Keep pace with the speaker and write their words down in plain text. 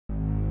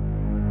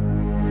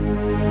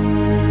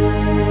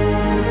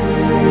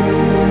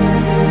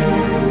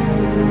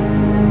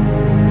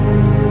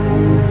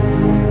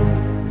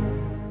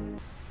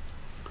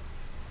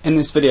In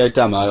this video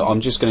demo,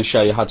 I'm just going to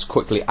show you how to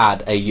quickly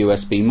add a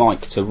USB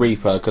mic to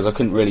Reaper, because I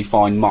couldn't really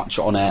find much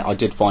on it. I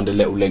did find a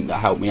little link that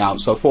helped me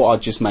out, so I thought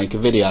I'd just make a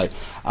video.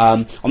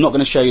 I'm not going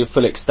to show you the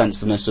full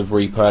extensiveness of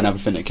Reaper and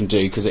everything it can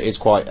do, because it is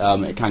quite,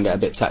 it can get a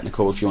bit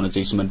technical if you want to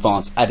do some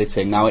advanced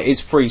editing. Now, it is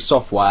free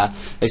software.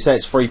 They say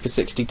it's free for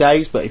 60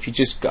 days, but if you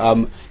just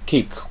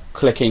keep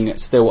clicking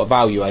still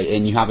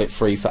evaluating, you have it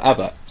free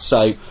forever.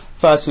 So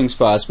first things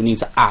first, we need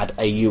to add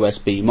a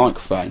USB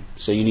microphone.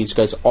 So you need to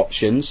go to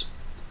Options,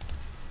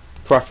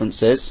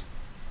 Preferences,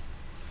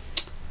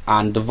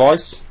 and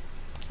Device.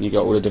 You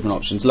got all the different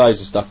options, loads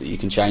of stuff that you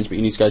can change, but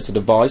you need to go to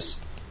Device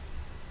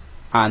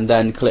and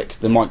then click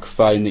the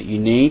microphone that you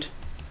need.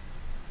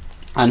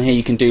 And here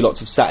you can do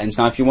lots of settings.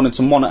 Now, if you wanted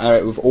to monitor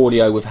it with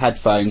audio with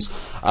headphones,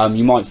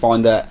 you might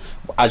find that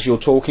as you're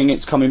talking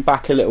it's coming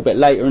back a little bit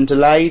later and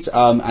delayed,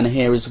 and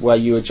here is where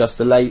you adjust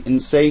the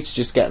latency to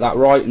just get that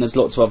right, and there's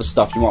lots of other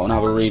stuff you might want to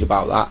have a read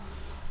about that.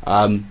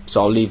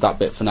 So I'll leave that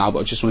bit for now, but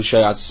I just want to show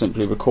you how to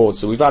simply record.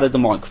 So we've added the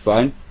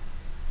microphone,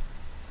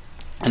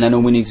 and then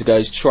all we need to go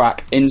is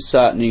Track,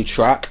 Insert New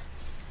Track,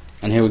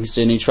 and here we can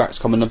see a new track's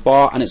come in the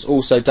bar, and it's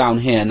also down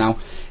here. Now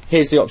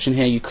here's the option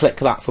here, you click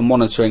that for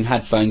monitoring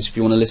headphones if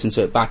you want to listen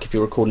to it back if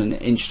you're recording an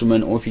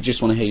instrument, or if you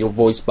just want to hear your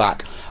voice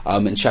back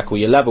and check all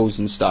your levels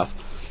and stuff.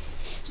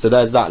 So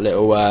there's that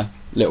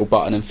little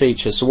button and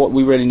feature. So what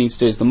we really need to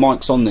do is, the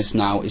mic's on this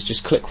now, is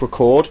just click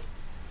record,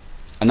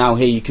 and now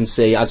here you can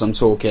see as I'm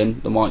talking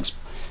the mic's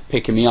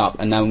picking me up,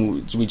 and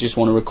then we just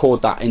want to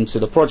record that into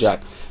the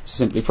project.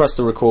 So simply press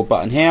the record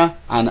button here,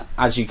 and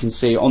as you can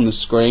see on the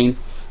screen,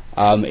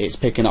 it's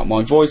picking up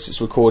my voice,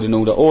 it's recording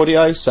all the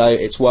audio, so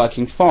it's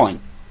working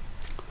fine.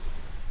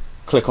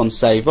 Click on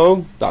Save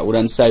All, that will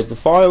then save the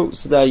file.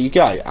 So there you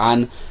go.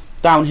 And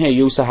down here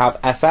you also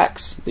have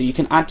FX that you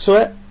can add to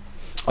it.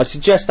 I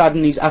suggest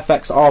adding these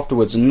FX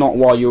afterwards and not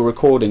while you're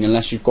recording,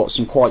 unless you've got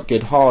some quite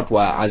good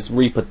hardware, as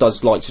Reaper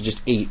does like to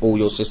just eat all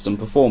your system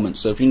performance.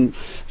 So if you're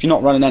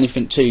not running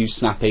anything too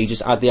snappy,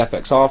 just add the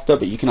FX after,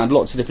 but you can add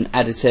lots of different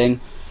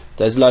editing.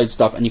 There's loads of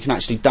stuff, and you can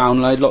actually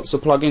download lots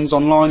of plugins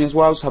online as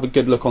well, so have a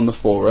good look on the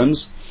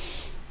forums.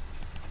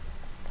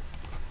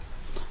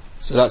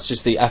 So that's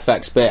just the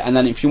FX bit, and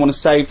then if you want to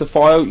save the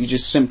file, you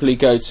just simply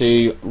go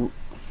to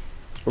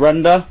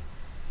Render,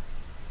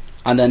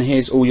 and then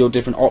here's all your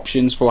different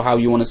options for how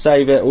you want to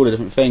save it, all the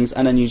different things,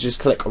 and then you just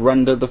click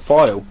Render the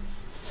file.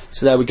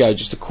 So there we go,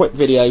 just a quick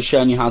video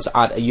showing you how to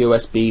add a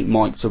USB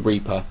mic to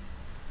Reaper.